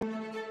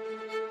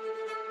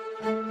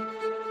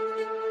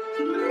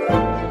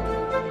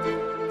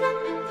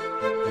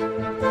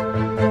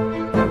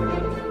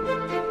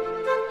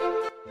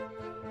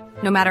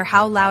No matter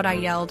how loud I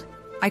yelled,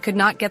 I could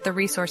not get the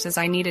resources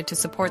I needed to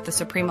support the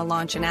Suprema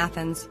launch in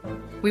Athens.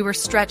 We were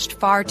stretched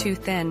far too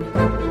thin.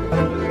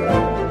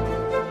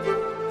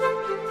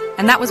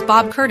 And that was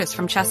Bob Curtis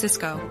from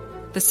ChassisCo,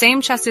 the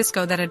same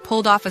ChassisCo that had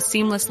pulled off a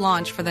seamless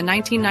launch for the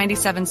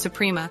 1997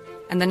 Suprema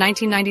and the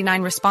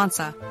 1999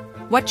 Responsa.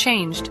 What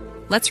changed?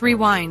 Let's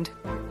rewind.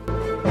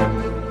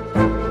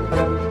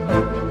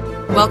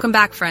 Welcome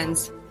back,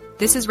 friends.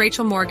 This is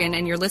Rachel Morgan,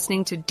 and you're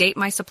listening to Date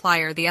My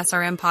Supplier, the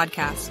SRM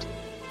podcast.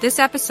 This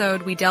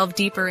episode, we delve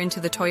deeper into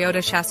the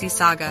Toyota chassis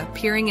saga,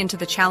 peering into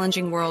the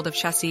challenging world of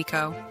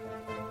ChassisCo.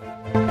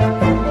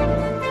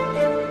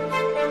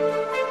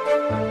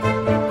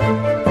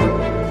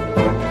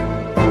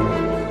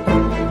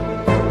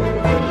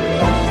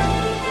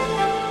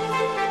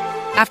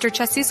 After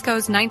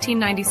ChassisCo's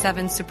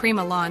 1997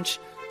 Suprema launch,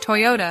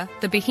 Toyota,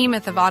 the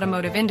behemoth of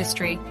automotive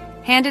industry,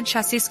 handed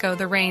ChassisCo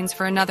the reins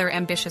for another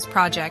ambitious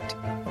project,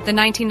 the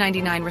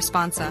 1999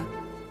 Responsa.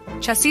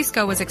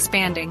 ChassisCo was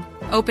expanding,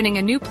 opening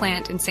a new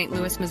plant in St.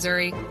 Louis,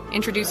 Missouri,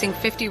 introducing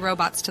 50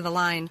 robots to the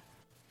line.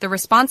 The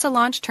Responsa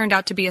launch turned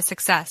out to be a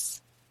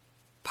success.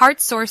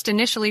 Parts sourced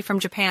initially from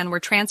Japan were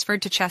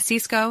transferred to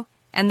ChassisCo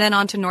and then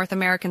on to North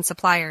American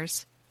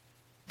suppliers.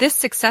 This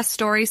success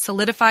story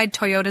solidified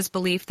Toyota's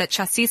belief that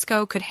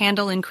ChassisCo could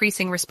handle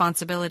increasing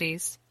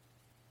responsibilities.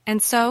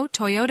 And so,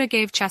 Toyota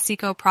gave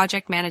ChassisCo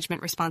project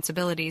management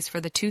responsibilities for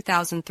the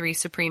 2003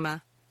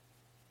 Suprema.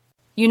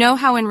 You know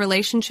how in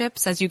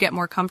relationships, as you get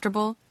more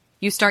comfortable,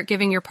 you start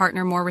giving your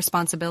partner more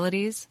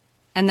responsibilities,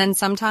 and then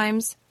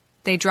sometimes,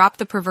 they drop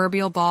the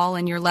proverbial ball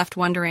and you're left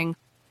wondering,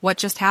 what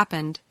just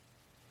happened?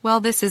 Well,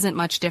 this isn't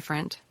much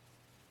different.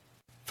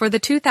 For the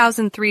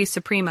 2003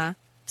 Suprema,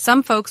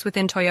 some folks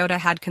within Toyota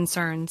had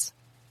concerns.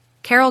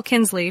 Carol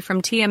Kinsley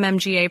from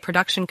TMMGA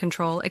Production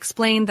Control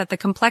explained that the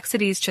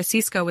complexities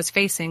ChassisCo was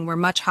facing were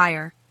much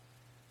higher.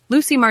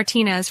 Lucy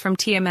Martinez from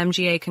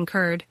TMMGA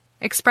concurred,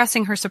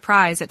 expressing her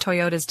surprise at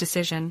Toyota's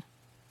decision.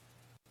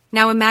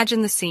 Now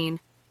imagine the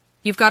scene.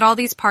 You've got all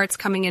these parts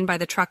coming in by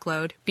the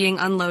truckload, being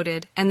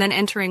unloaded, and then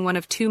entering one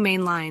of two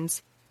main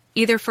lines,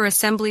 either for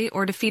assembly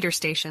or to feeder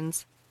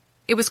stations.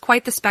 It was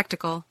quite the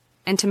spectacle,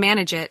 and to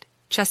manage it,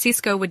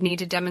 ChassisCo would need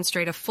to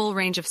demonstrate a full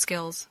range of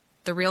skills.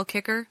 The real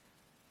kicker?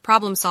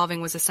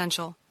 Problem-solving was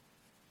essential.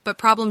 But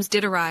problems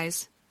did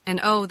arise, and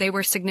they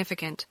were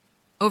significant.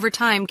 Over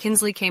time,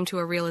 Kinsley came to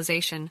a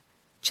realization.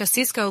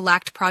 ChassisCo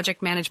lacked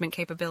project management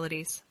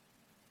capabilities.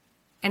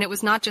 And it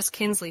was not just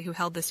Kinsley who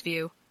held this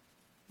view.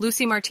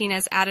 Lucy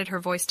Martinez added her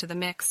voice to the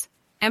mix,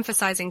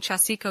 emphasizing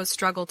ChassisCo's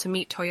struggle to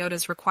meet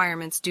Toyota's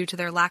requirements due to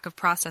their lack of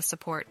process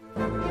support.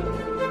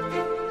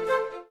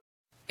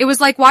 It was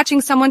like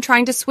watching someone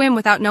trying to swim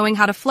without knowing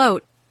how to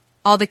float.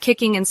 All the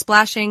kicking and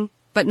splashing,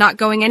 but not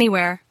going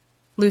anywhere,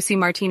 Lucy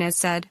Martinez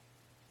said.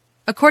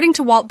 According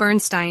to Walt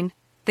Bernstein,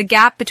 the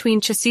gap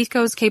between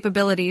ChassisCo's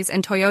capabilities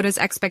and Toyota's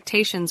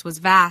expectations was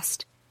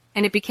vast,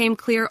 and it became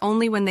clear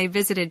only when they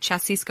visited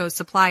ChassisCo's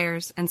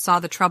suppliers and saw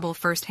the trouble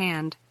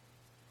firsthand.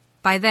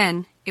 By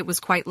then, it was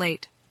quite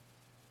late.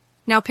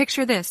 Now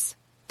picture this.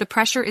 The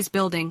pressure is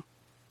building.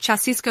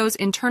 ChassisCo's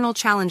internal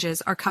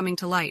challenges are coming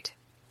to light.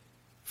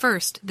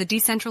 First, the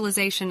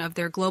decentralization of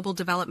their global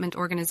development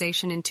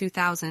organization in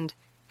 2000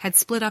 had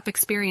split up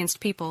experienced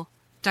people,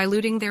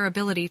 diluting their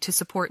ability to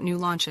support new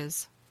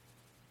launches.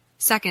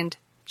 Second,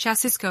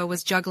 ChassisCo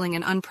was juggling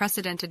an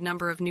unprecedented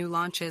number of new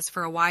launches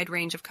for a wide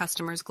range of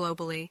customers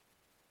globally.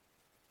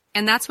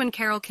 And that's when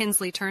Carol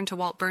Kinsley turned to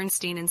Walt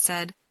Bernstein and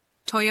said,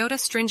 Toyota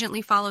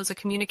stringently follows a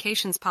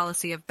communications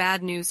policy of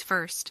bad news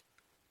first.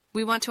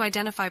 We want to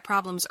identify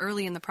problems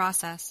early in the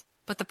process,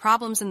 but the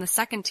problems in the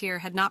second tier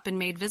had not been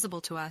made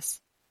visible to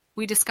us.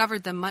 We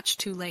discovered them much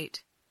too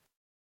late.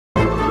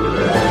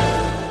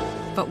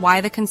 But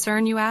why the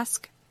concern, you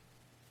ask?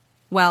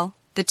 Well,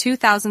 the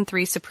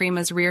 2003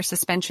 Suprema's rear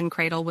suspension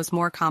cradle was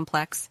more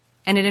complex,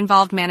 and it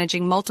involved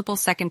managing multiple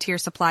second-tier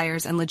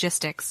suppliers and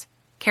logistics.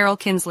 Carol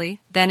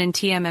Kinsley, then in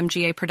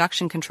TMMGA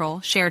Production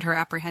Control, shared her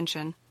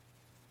apprehension.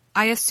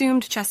 I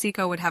assumed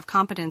ChassisCo would have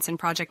competence in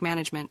project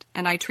management,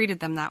 and I treated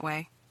them that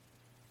way.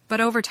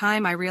 But over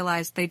time I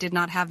realized they did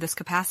not have this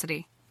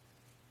capacity.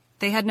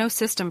 They had no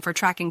system for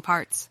tracking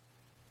parts.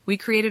 We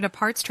created a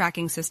parts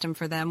tracking system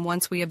for them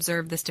once we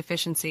observed this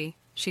deficiency,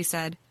 she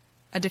said.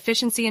 A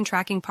deficiency in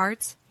tracking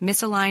parts,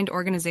 misaligned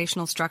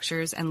organizational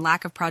structures, and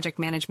lack of project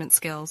management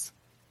skills.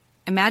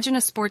 Imagine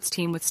a sports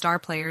team with star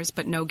players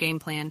but no game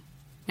plan.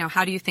 Now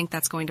how do you think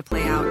that's going to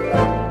play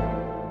out?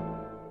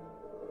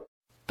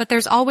 But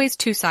there's always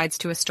two sides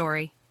to a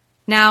story.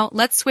 Now,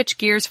 let's switch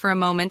gears for a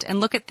moment and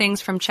look at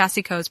things from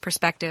ChassisCo's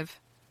perspective.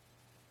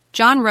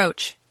 John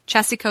Roach,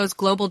 ChassisCo's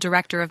Global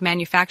Director of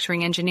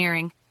Manufacturing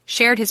Engineering,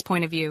 shared his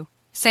point of view,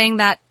 saying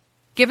that,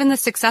 given the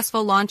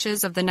successful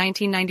launches of the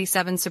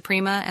 1997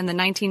 Suprema and the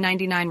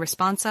 1999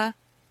 Responsa,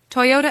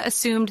 Toyota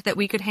assumed that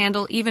we could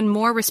handle even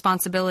more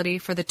responsibility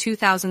for the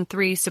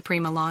 2003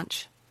 Suprema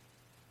launch.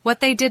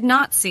 What they did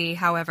not see,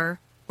 however,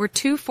 were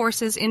two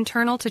forces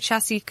internal to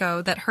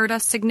ChassisCo that hurt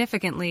us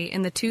significantly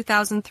in the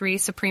 2003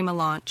 Suprema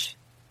launch.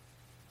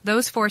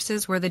 Those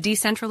forces were the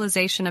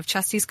decentralization of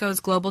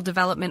ChassisCo's global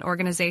development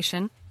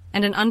organization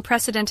and an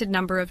unprecedented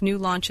number of new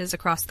launches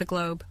across the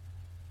globe.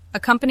 A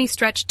company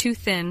stretched too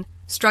thin,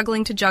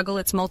 struggling to juggle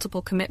its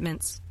multiple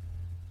commitments.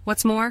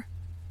 What's more,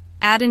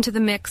 add into the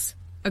mix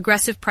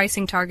aggressive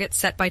pricing targets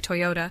set by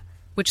Toyota,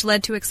 which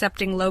led to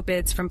accepting low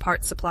bids from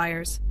parts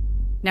suppliers.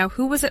 Now,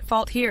 who was at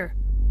fault here?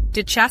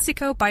 Did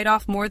ChassisCo bite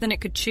off more than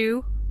it could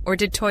chew, or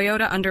did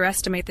Toyota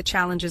underestimate the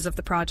challenges of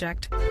the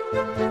project?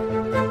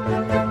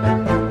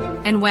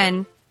 And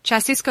when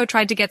ChassisCo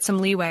tried to get some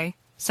leeway,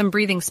 some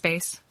breathing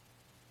space,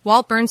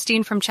 Walt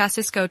Bernstein from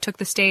ChassisCo took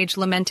the stage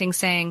lamenting,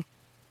 saying,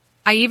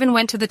 "I even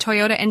went to the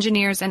Toyota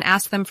engineers and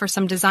asked them for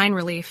some design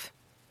relief.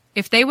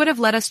 If they would have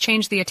let us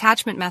change the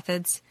attachment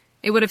methods,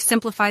 it would have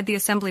simplified the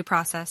assembly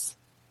process."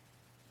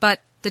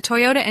 But the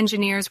Toyota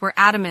engineers were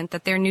adamant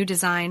that their new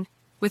design,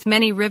 with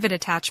many rivet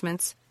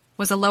attachments,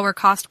 was a lower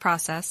cost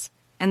process,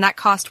 and that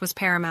cost was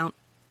paramount.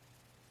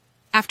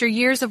 After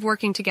years of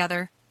working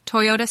together,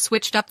 Toyota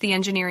switched up the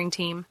engineering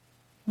team.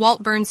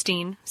 Walt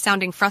Bernstein,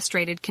 sounding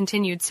frustrated,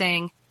 continued,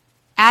 saying,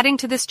 "Adding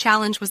to this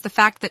challenge was the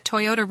fact that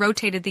Toyota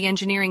rotated the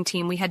engineering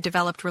team we had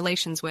developed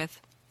relations with.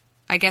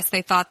 I guess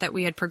they thought that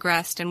we had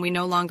progressed and we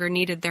no longer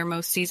needed their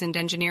most seasoned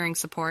engineering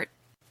support.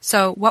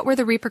 So, what were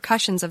the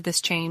repercussions of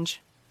this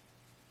change?"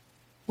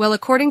 Well,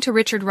 according to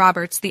Richard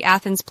Roberts, the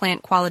Athens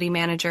plant quality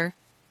manager,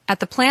 at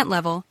the plant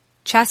level,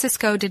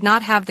 ChassisCo did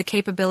not have the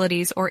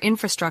capabilities or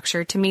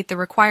infrastructure to meet the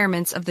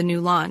requirements of the new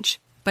launch,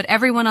 but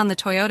everyone on the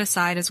Toyota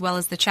side as well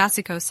as the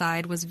ChassisCo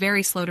side was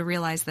very slow to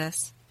realize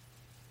this.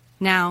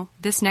 Now,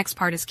 this next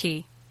part is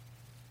key.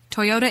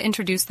 Toyota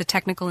introduced the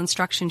Technical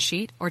Instruction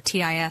Sheet, or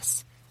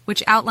TIS,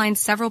 which outlined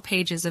several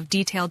pages of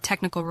detailed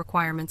technical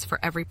requirements for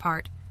every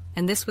part,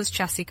 and this was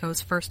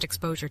ChassisCo's first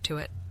exposure to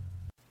it.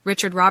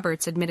 Richard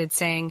Roberts admitted,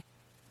 saying,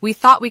 "We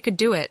thought we could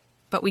do it,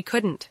 but we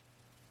couldn't."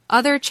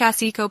 Other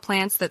ChassisCo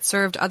plants that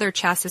served other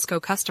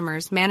ChassisCo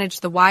customers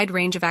managed the wide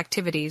range of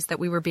activities that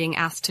we were being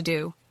asked to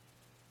do.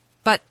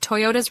 But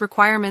Toyota's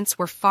requirements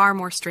were far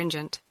more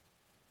stringent.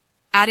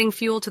 Adding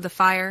fuel to the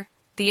fire,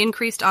 the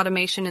increased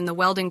automation in the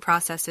welding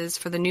processes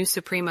for the new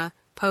Suprema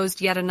posed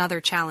yet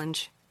another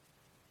challenge.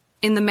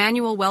 In the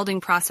manual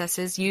welding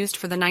processes used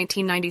for the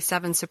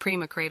 1997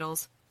 Suprema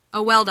cradles,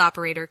 a weld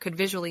operator could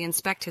visually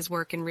inspect his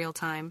work in real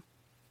time.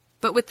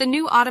 But with the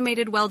new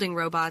automated welding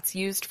robots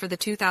used for the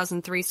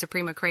 2003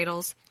 Suprema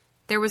cradles,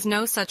 there was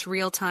no such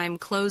real-time,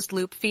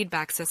 closed-loop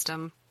feedback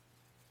system.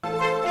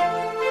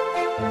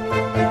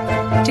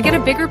 To get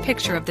a bigger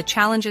picture of the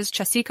challenges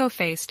ChassisCo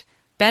faced,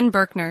 Ben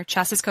Berkner,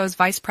 ChassisCo's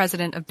Vice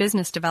President of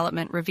Business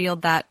Development,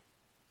 revealed that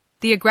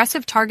the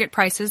aggressive target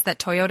prices that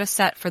Toyota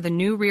set for the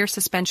new rear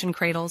suspension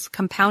cradles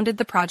compounded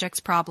the project's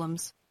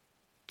problems.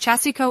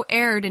 ChassisCo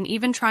erred in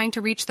even trying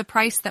to reach the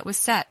price that was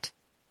set.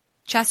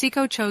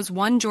 ChassisCo chose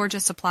one Georgia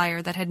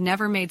supplier that had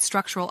never made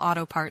structural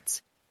auto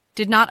parts,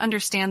 did not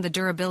understand the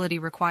durability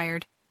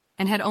required,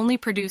 and had only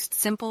produced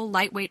simple,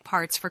 lightweight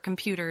parts for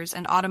computers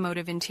and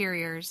automotive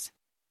interiors.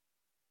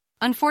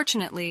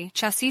 Unfortunately,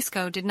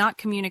 ChassisCo did not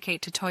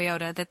communicate to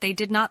Toyota that they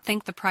did not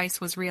think the price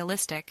was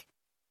realistic,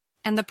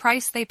 and the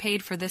price they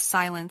paid for this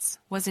silence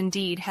was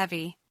indeed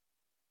heavy.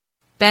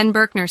 Ben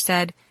Berkner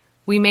said,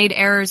 "We made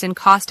errors in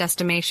cost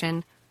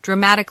estimation,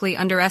 dramatically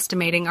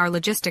underestimating our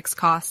logistics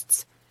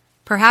costs.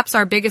 Perhaps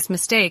our biggest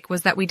mistake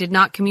was that we did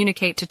not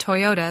communicate to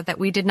Toyota that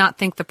we did not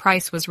think the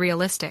price was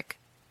realistic."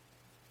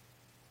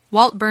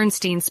 Walt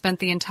Bernstein spent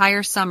the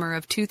entire summer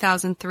of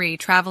 2003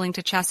 traveling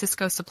to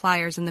ChassisCo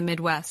suppliers in the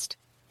Midwest,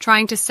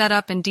 trying to set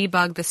up and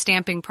debug the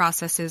stamping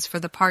processes for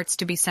the parts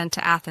to be sent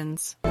to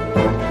Athens.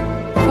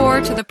 Core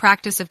to the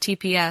practice of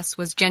TPS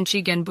was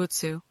Genchi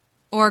Genbutsu,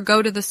 or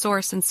go to the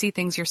source and see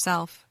things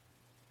yourself.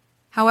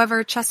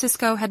 However,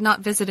 ChassisCo had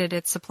not visited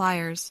its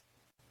suppliers.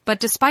 But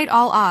despite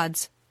all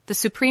odds, the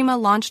Suprema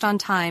launched on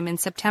time in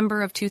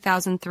September of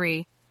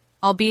 2003,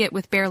 albeit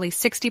with barely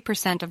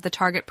 60% of the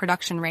target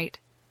production rate.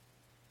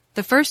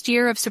 The first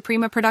year of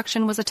Suprema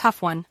production was a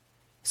tough one.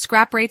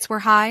 Scrap rates were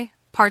high,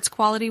 parts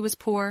quality was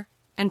poor,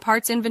 and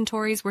parts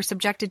inventories were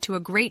subjected to a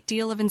great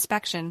deal of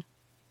inspection.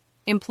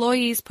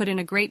 Employees put in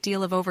a great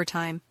deal of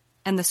overtime,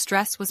 and the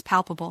stress was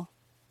palpable.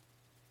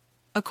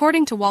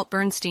 According to Walt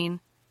Bernstein,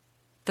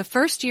 the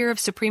first year of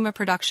Suprema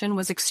production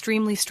was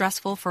extremely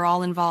stressful for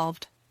all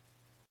involved.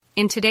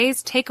 In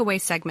today's takeaway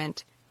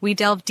segment, we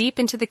delve deep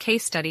into the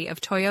case study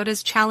of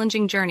Toyota's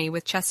challenging journey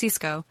with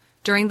ChassisCo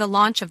during the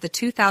launch of the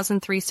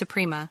 2003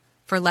 Suprema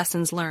for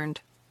lessons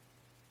learned.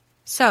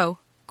 So,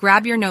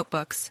 grab your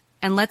notebooks,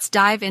 and let's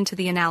dive into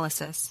the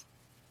analysis.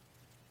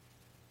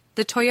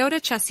 The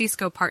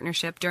Toyota-ChassisCo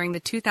partnership during the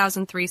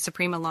 2003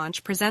 Suprema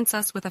launch presents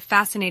us with a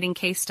fascinating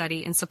case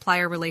study in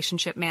supplier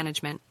relationship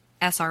management,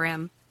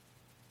 SRM.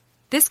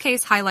 This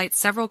case highlights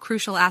several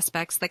crucial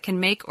aspects that can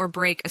make or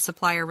break a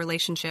supplier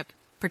relationship,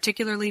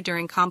 particularly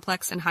during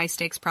complex and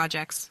high-stakes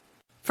projects.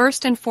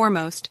 First and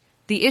foremost,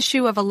 the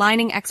issue of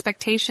aligning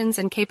expectations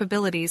and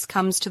capabilities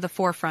comes to the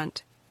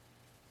forefront.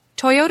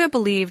 Toyota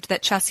believed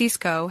that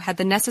ChassisCo had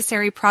the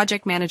necessary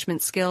project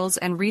management skills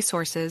and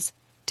resources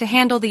to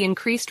handle the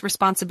increased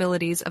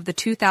responsibilities of the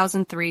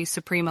 2003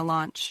 Suprema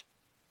launch.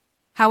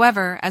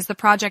 However, as the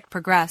project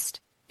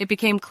progressed, it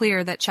became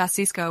clear that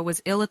ChassisCo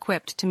was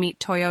ill-equipped to meet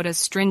Toyota's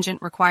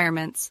stringent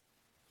requirements,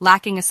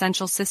 lacking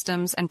essential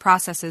systems and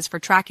processes for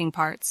tracking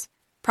parts,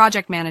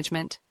 project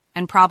management,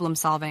 and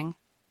problem-solving.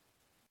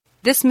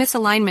 This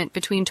misalignment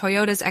between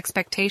Toyota's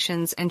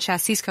expectations and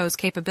ChassisCo's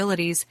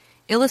capabilities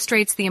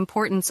illustrates the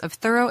importance of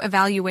thorough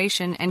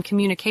evaluation and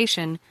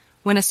communication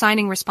when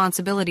assigning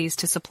responsibilities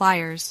to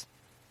suppliers.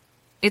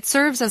 It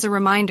serves as a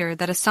reminder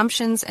that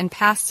assumptions and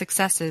past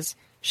successes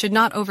should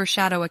not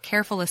overshadow a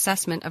careful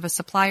assessment of a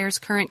supplier's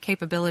current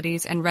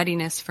capabilities and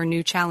readiness for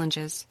new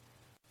challenges.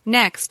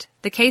 Next,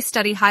 the case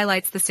study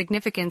highlights the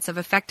significance of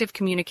effective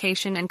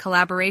communication and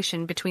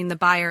collaboration between the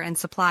buyer and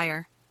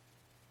supplier.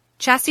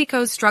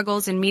 ChassisCo's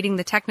struggles in meeting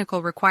the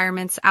technical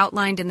requirements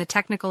outlined in the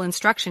Technical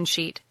Instruction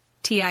Sheet,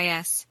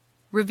 TIS,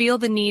 reveal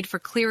the need for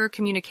clearer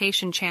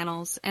communication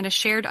channels and a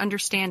shared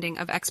understanding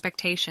of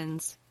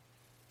expectations.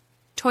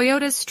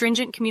 Toyota's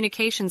stringent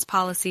communications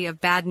policy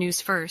of bad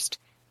news first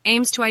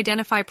aims to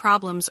identify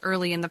problems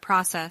early in the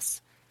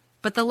process,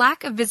 but the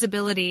lack of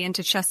visibility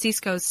into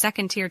ChassisCo's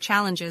second-tier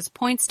challenges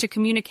points to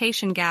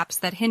communication gaps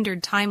that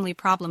hindered timely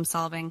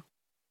problem-solving.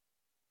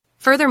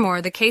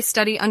 Furthermore, the case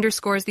study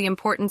underscores the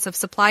importance of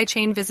supply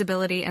chain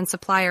visibility and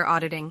supplier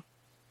auditing.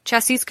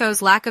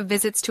 ChassisCo's lack of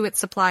visits to its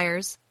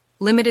suppliers,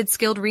 limited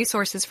skilled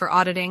resources for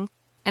auditing,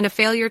 and a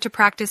failure to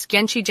practice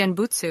genshi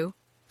genbutsu,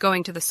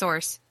 going to the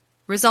source,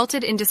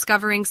 resulted in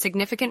discovering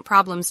significant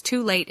problems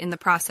too late in the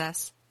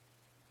process.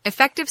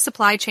 Effective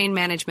supply chain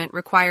management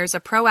requires a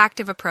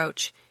proactive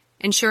approach,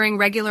 ensuring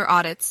regular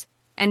audits,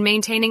 and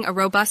maintaining a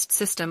robust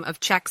system of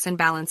checks and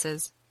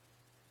balances.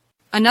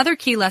 Another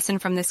key lesson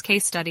from this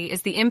case study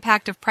is the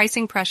impact of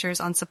pricing pressures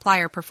on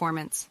supplier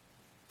performance.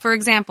 For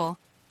example,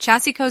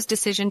 ChassisCo's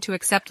decision to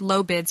accept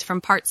low bids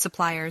from parts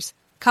suppliers,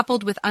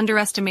 coupled with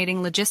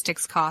underestimating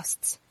logistics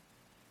costs.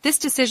 This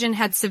decision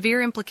had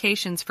severe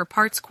implications for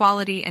parts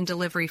quality and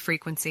delivery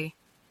frequency.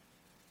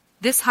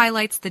 This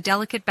highlights the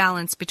delicate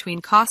balance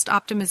between cost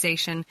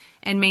optimization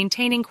and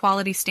maintaining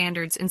quality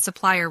standards in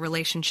supplier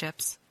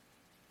relationships.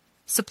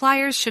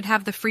 Suppliers should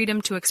have the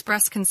freedom to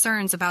express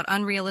concerns about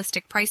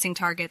unrealistic pricing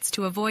targets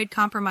to avoid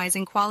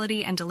compromising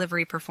quality and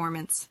delivery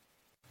performance.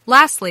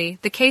 Lastly,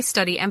 the case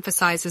study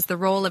emphasizes the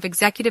role of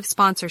executive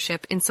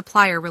sponsorship in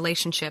supplier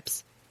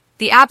relationships.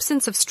 The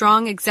absence of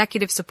strong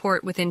executive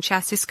support within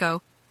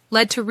ChassisCo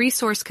led to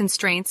resource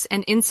constraints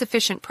and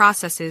insufficient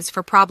processes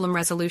for problem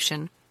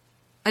resolution.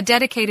 A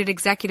dedicated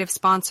executive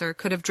sponsor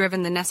could have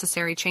driven the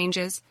necessary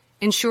changes,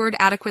 ensured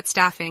adequate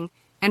staffing,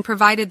 and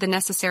provided the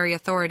necessary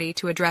authority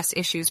to address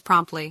issues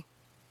promptly.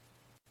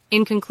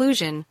 In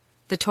conclusion,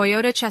 the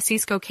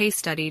Toyota-ChassisCo case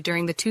study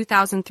during the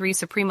 2003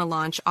 Suprema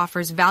launch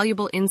offers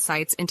valuable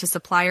insights into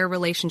supplier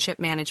relationship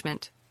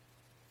management.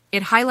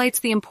 It highlights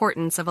the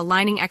importance of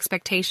aligning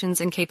expectations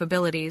and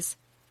capabilities,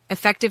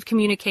 effective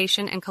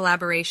communication and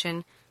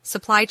collaboration,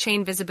 supply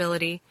chain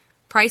visibility,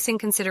 pricing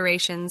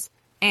considerations,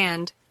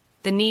 and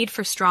the need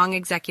for strong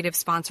executive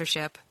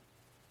sponsorship.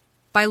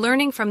 By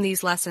learning from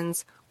these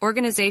lessons,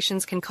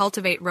 organizations can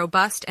cultivate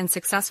robust and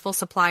successful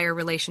supplier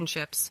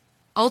relationships,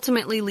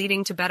 ultimately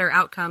leading to better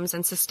outcomes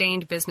and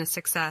sustained business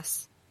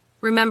success.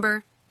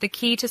 Remember, the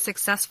key to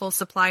successful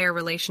supplier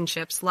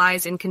relationships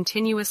lies in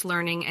continuous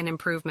learning and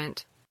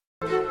improvement.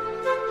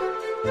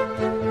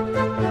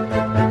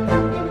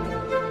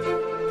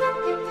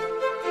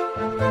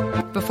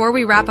 Before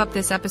we wrap up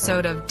this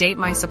episode of Date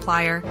My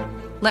Supplier,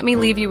 let me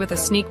leave you with a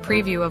sneak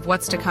preview of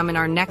what's to come in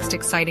our next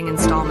exciting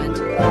installment.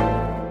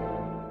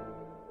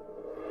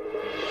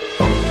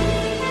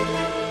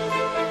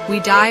 We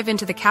dive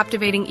into the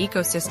captivating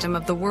ecosystem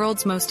of the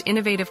world's most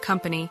innovative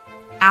company,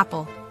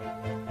 Apple.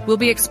 We'll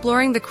be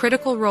exploring the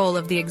critical role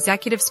of the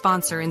executive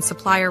sponsor in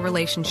supplier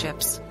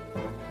relationships.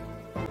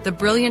 The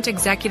brilliant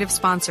executive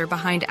sponsor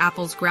behind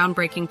Apple's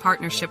groundbreaking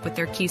partnership with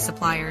their key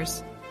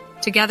suppliers.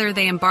 Together,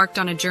 they embarked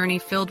on a journey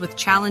filled with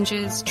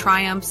challenges,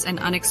 triumphs, and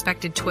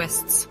unexpected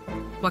twists.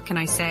 What can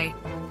I say?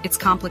 It's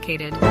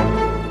complicated.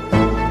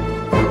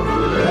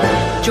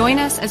 Join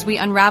us as we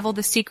unravel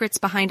the secrets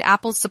behind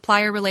Apple's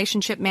supplier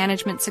relationship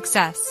management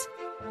success.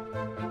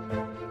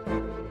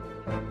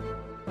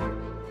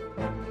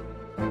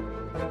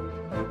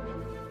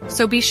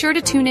 So be sure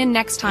to tune in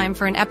next time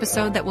for an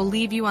episode that will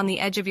leave you on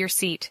the edge of your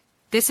seat.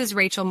 This is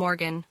Rachel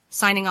Morgan,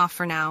 signing off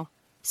for now.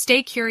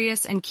 Stay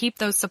curious and keep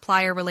those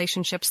supplier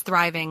relationships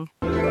thriving.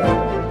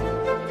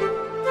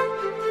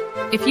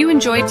 If you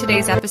enjoyed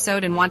today's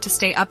episode and want to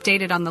stay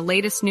updated on the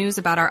latest news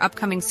about our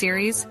upcoming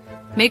series,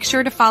 make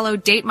sure to follow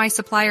Date My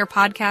Supplier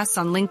podcasts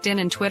on LinkedIn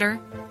and Twitter.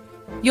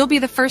 You'll be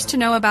the first to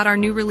know about our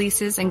new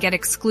releases and get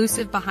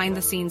exclusive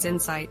behind-the-scenes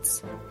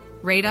insights.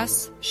 Rate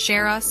us,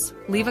 share us,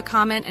 leave a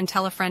comment, and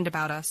tell a friend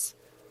about us.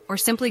 Or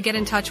simply get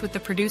in touch with the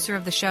producer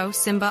of the show,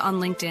 Simba,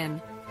 on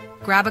LinkedIn.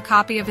 Grab a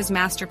copy of his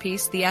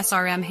masterpiece, the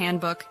SRM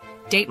Handbook,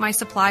 Date My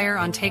Supplier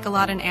on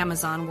Takealot and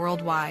Amazon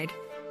worldwide.